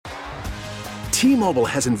T-Mobile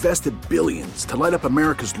has invested billions to light up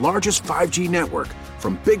America's largest 5G network,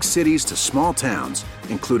 from big cities to small towns,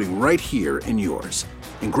 including right here in yours.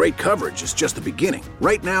 And great coverage is just the beginning.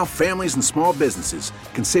 Right now, families and small businesses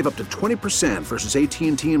can save up to 20% versus AT&T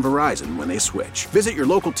and Verizon when they switch. Visit your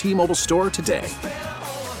local T-Mobile store today.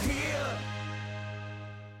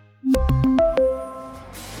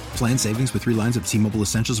 Plan savings with 3 lines of T-Mobile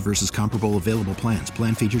Essentials versus comparable available plans.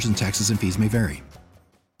 Plan features and taxes and fees may vary.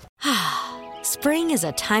 Spring is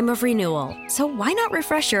a time of renewal, so why not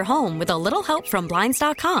refresh your home with a little help from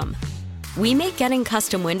Blinds.com? We make getting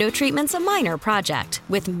custom window treatments a minor project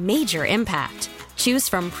with major impact. Choose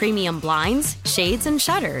from premium blinds, shades, and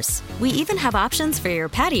shutters. We even have options for your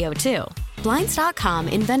patio, too. Blinds.com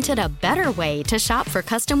invented a better way to shop for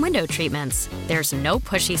custom window treatments. There's no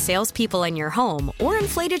pushy salespeople in your home or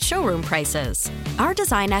inflated showroom prices. Our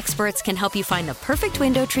design experts can help you find the perfect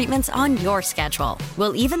window treatments on your schedule.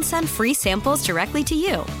 We'll even send free samples directly to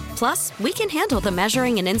you. Plus, we can handle the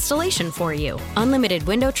measuring and installation for you. Unlimited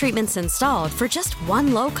window treatments installed for just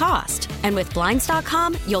one low cost. And with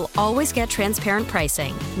Blinds.com, you'll always get transparent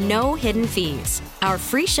pricing. No hidden fees. Our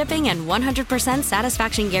free shipping and 100%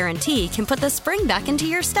 satisfaction guarantee can put the spring back into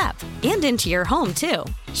your step and into your home, too.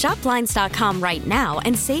 Shop Blinds.com right now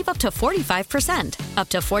and save up to 45%. Up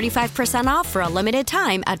to 45% off for a limited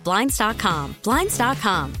time at Blinds.com.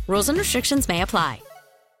 Blinds.com. Rules and restrictions may apply.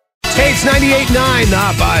 Hey, it's 98.9,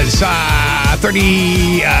 The Buzz.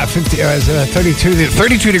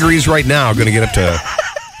 32 degrees right now. Going to get up to,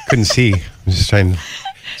 couldn't see. I'm just trying,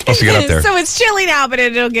 supposed to get up there. So it's chilly now, but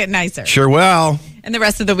it'll get nicer. Sure will. And the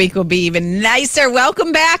rest of the week will be even nicer.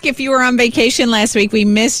 Welcome back. If you were on vacation last week, we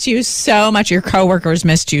missed you so much. Your coworkers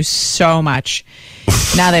missed you so much.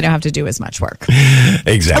 Now they don't have to do as much work.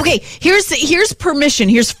 Exactly. Okay, here's permission.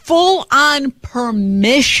 Here's full-on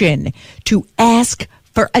permission to ask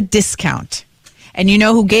for a discount. And you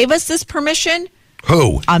know who gave us this permission?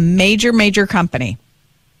 Who? A major company.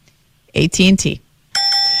 AT&T.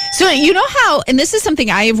 So you know how, and this is something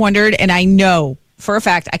I have wondered, and I know for a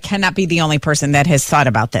fact I cannot be the only person that has thought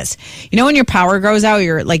about this. You know when your power goes out,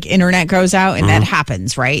 your internet goes out, and that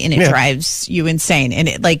happens, right? And it drives you insane, and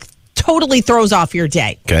it totally throws off your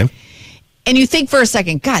day. Okay. And you think for a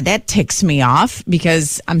second, God, that ticks me off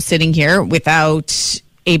because I'm sitting here without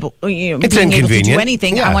being able to do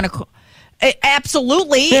anything. Yeah. I want to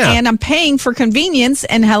absolutely, yeah. And I'm paying for convenience.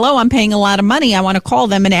 And hello, I'm paying a lot of money. I want to call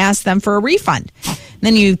them and ask them for a refund. And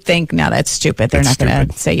then you think, no, that's stupid. They're not going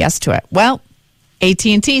to say yes to it. Well,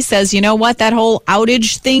 AT&T says, you know what? That whole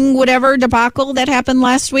outage thing, whatever debacle that happened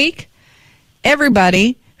last week,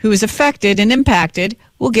 everybody who is affected and impacted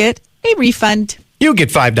will get a refund. You get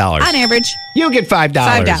 $5 on average. You get $5.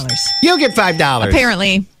 $5. You get $5.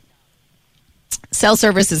 Apparently, cell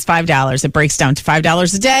service is $5. It breaks down to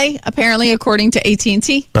 $5 a day, apparently, according to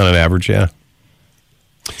AT&T. On an average, yeah.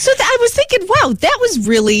 So I was thinking, wow, that was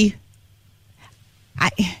really,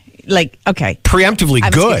 okay. Preemptively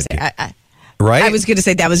good. Right? I was going to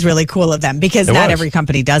say that was really cool of them because not every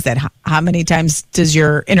company does that. How many times does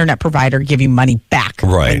your internet provider give you money back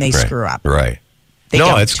when they screw up? Right. They no,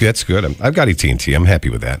 don't. that's good. I've got AT&T. I'm happy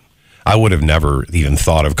with that. I would have never even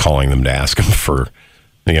thought of calling them to ask them for,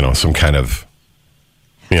 some kind of,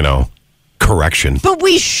 correction. But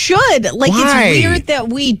we should. Why? It's weird that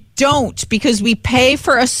we don't because we pay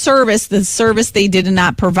for a service, the service they did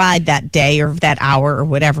not provide that day or that hour or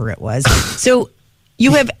whatever it was. So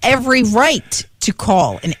you have every right to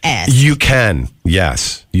call and ask. You can.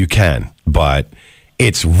 Yes, you can. But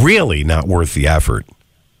it's really not worth the effort.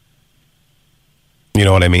 You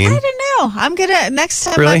know what I mean? I don't know. I'm going to, next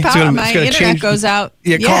time really? my internet goes out.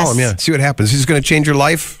 Yeah, call him. Yeah, see what happens. Is it going to change your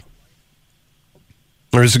life?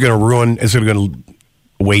 Or is it going to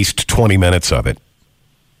waste 20 minutes of it?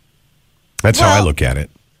 That's how I look at it.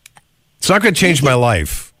 It's not going to change my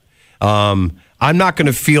life. I'm not going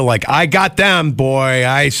to feel like I got them, boy.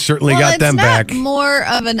 I certainly got them back. It's not more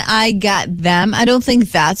of an I got them. I don't think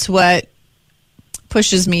that's what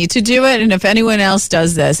pushes me to do it. And if anyone else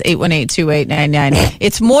does this, 818-2899,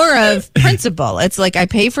 it's more of principle. It's like I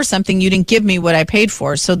pay for something, you didn't give me what I paid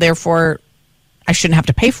for, so therefore I shouldn't have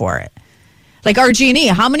to pay for it. Like RG&E,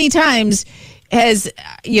 how many times has,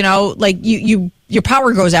 your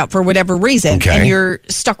power goes out for whatever reason and you're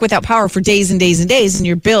stuck without power for days and days and days and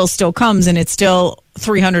your bill still comes and it's still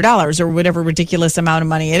 $300 or whatever ridiculous amount of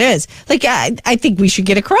money it is. I think we should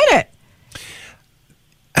get a credit.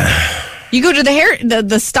 You go to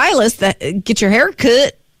the stylist that get your hair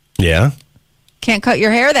cut. Yeah. Can't cut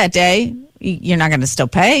your hair that day. You're not going to still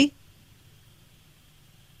pay.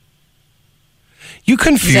 You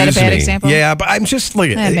confuse me. Is that a bad me. example? Yeah, but I'm just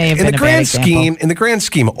looking in the grand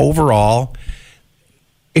scheme overall.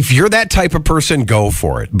 If you're that type of person, go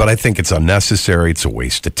for it. But I think it's unnecessary. It's a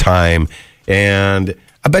waste of time. And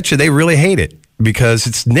I bet you they really hate it because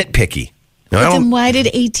it's nitpicky. But then why did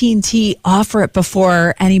AT&T offer it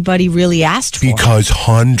before anybody really asked for it? Because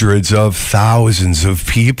hundreds of thousands of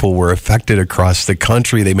people were affected across the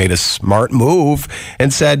country. They made a smart move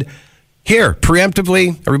and said, here,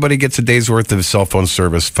 preemptively, everybody gets a day's worth of cell phone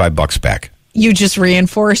service, $5 back. You just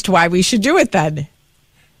reinforced why we should do it then.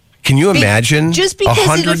 Can you imagine just because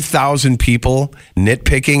 100,000 people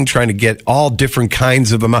nitpicking, trying to get all different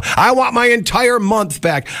kinds of amount? I want my entire month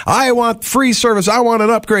back. I want free service. I want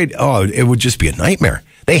an upgrade. Oh, it would just be a nightmare.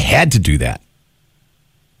 They had to do that.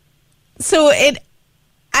 So I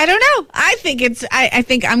don't know. I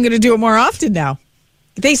think I'm going to do it more often now.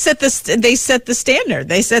 They set the standard.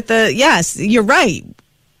 They set yes, you're right.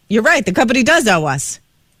 You're right. The company does owe us.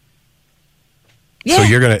 Yeah. So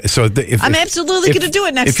you're gonna. I'm absolutely gonna do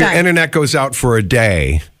it next time. If your internet goes out for a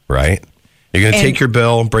day, right? You're gonna take your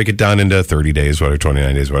bill, break it down into 30 days, whatever,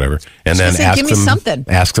 29 days, whatever, and then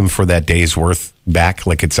ask them for that day's worth back,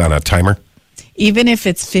 like it's on a timer. Even if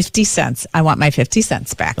it's 50 cents, I want my 50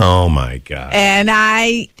 cents back. Oh my God! And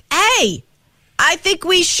I think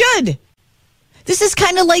we should. This is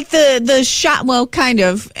kind of like the shot. Well, kind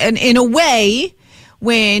of, and in a way,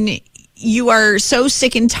 when you are so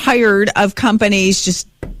sick and tired of companies just,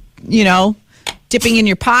 dipping in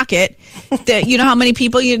your pocket that, how many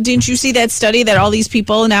people, didn't you see that study that all these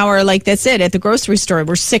people now are like, that's it, at the grocery store,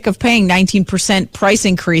 we're sick of paying 19% price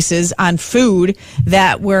increases on food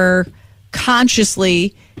that we're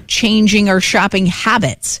consciously changing our shopping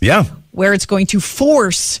habits. Yeah. Where it's going to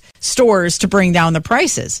force stores to bring down the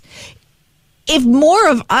prices. If more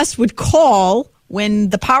of us would call when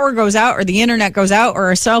the power goes out or the internet goes out or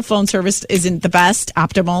our cell phone service isn't the best,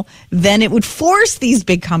 optimal, then it would force these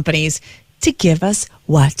big companies to give us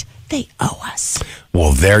what they owe us.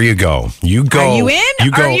 Well, there you go. You go. Are you in?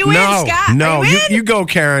 You go. Are you in, Scott? No, you go,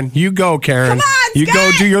 Karen. You go, Karen. Come on, you Scott.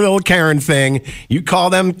 go do your little Karen thing. You call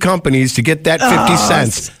them companies to get that 50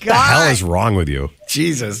 cents. Scott. The hell is wrong with you?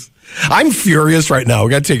 Jesus. I'm furious right now.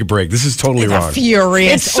 We got to take a break. This is totally wrong.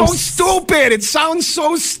 Furious. It's so stupid. It sounds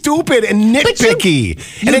so stupid and nitpicky.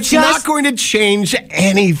 And it's not going to change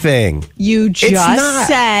anything. You just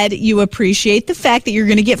said you appreciate the fact that you're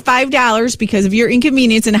going to get $5 because of your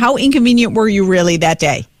inconvenience. And how inconvenient were you really that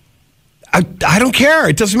day? I don't care.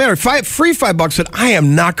 It doesn't matter. Free $5, but I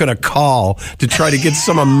am not going to call to try to get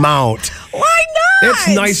some amount. Why not? It's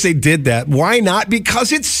nice they did that. Why not?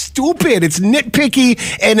 Because it's stupid. It's nitpicky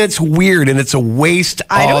and it's weird and it's a waste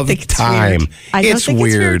of time. It's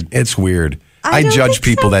weird. It's weird. I judge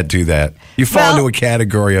people that do that. You fall into a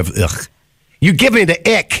category of ugh. You give me the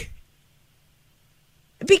ick.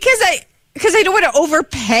 Because I don't want to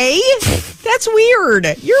overpay? That's weird.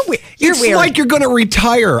 You're weird. It's like you're going to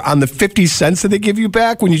retire on the 50 cents that they give you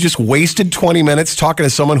back when you just wasted 20 minutes talking to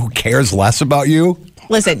someone who cares less about you.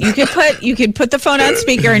 Listen, you could put the phone on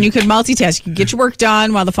speaker and you could multitask. You could get your work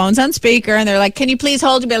done while the phone's on speaker and they're like, can you please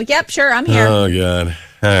hold? You'd be like, yep, sure, I'm here. Oh, God.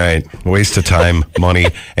 All right. Waste of time, money,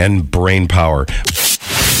 and brain power.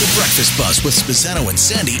 The Breakfast Buzz with Spezzano and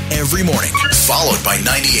Sandy every morning, followed by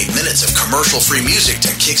 98 minutes of commercial-free music to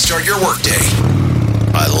kickstart your workday.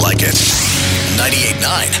 I like it.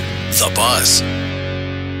 98.9, The Buzz.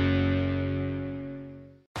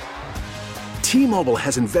 T-Mobile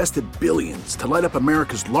has invested billions to light up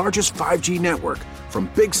America's largest 5G network, from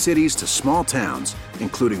big cities to small towns,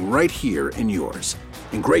 including right here in yours.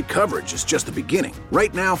 And great coverage is just the beginning.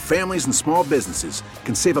 Right now, families and small businesses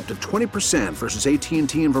can save up to 20% versus AT&T and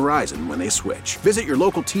Verizon when they switch. Visit your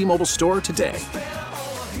local T-Mobile store today.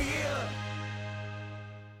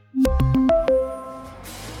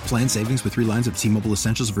 Plan savings with 3 lines of T-Mobile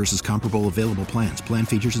Essentials versus comparable available plans. Plan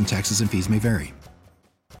features and taxes and fees may vary.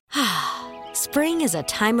 Spring is a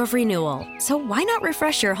time of renewal, so why not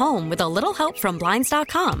refresh your home with a little help from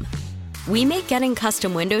Blinds.com? We make getting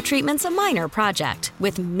custom window treatments a minor project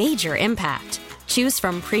with major impact. Choose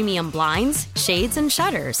from premium blinds, shades, and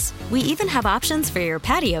shutters. We even have options for your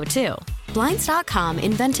patio, too. Blinds.com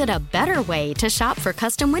invented a better way to shop for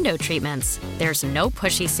custom window treatments. There's no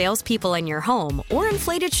pushy salespeople in your home or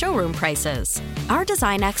inflated showroom prices. Our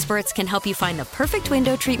design experts can help you find the perfect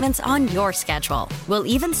window treatments on your schedule. We'll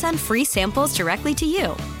even send free samples directly to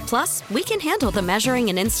you. Plus, we can handle the measuring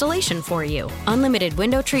and installation for you. Unlimited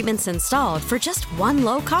window treatments installed for just one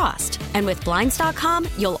low cost. And with Blinds.com,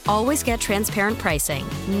 you'll always get transparent pricing.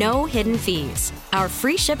 No hidden fees. Our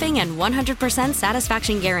free shipping and 100%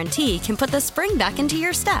 satisfaction guarantee can put the spring back into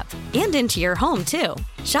your step and into your home, too.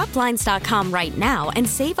 Shop Blinds.com right now and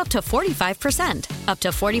save up to 45%. Up to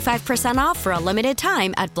 45% off for a limited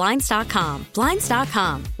time at Blinds.com.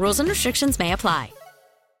 Blinds.com. Rules and restrictions may apply.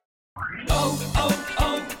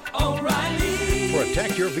 O'Reilly.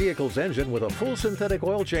 Protect your vehicle's engine with a full synthetic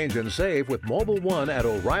oil change and save with Mobile One at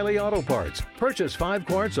O'Reilly Auto Parts. Purchase 5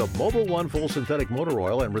 quarts of Mobile One full synthetic motor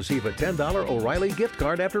oil and receive a $10 O'Reilly gift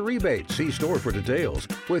card after rebate. See store for details.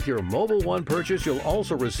 With your Mobile One purchase, you'll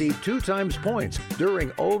also receive 2 times points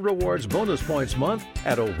during O Rewards Bonus Points Month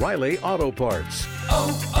at O'Reilly Auto Parts.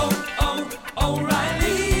 O'Reilly